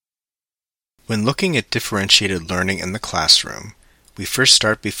When looking at differentiated learning in the classroom, we first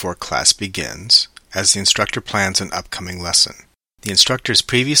start before class begins, as the instructor plans an upcoming lesson. The instructor has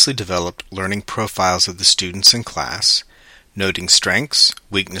previously developed learning profiles of the students in class, noting strengths,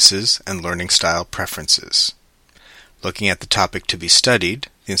 weaknesses, and learning style preferences. Looking at the topic to be studied,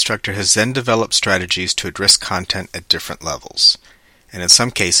 the instructor has then developed strategies to address content at different levels, and in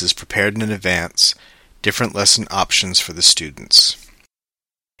some cases prepared in advance different lesson options for the students.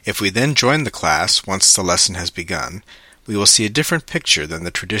 If we then join the class once the lesson has begun, we will see a different picture than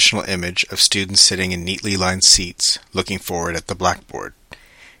the traditional image of students sitting in neatly lined seats looking forward at the blackboard.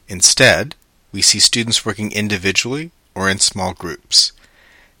 Instead, we see students working individually or in small groups.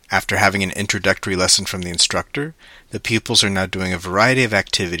 After having an introductory lesson from the instructor, the pupils are now doing a variety of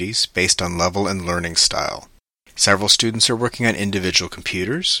activities based on level and learning style. Several students are working on individual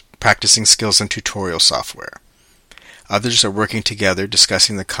computers, practicing skills in tutorial software. Others are working together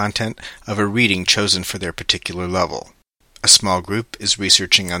discussing the content of a reading chosen for their particular level. A small group is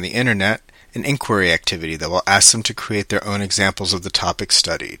researching on the internet an inquiry activity that will ask them to create their own examples of the topic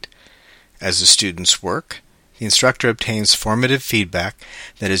studied. As the students work, the instructor obtains formative feedback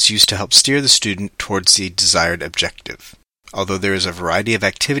that is used to help steer the student towards the desired objective. Although there is a variety of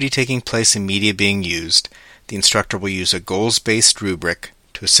activity taking place and media being used, the instructor will use a goals-based rubric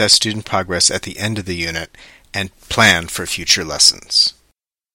to assess student progress at the end of the unit and plan for future lessons.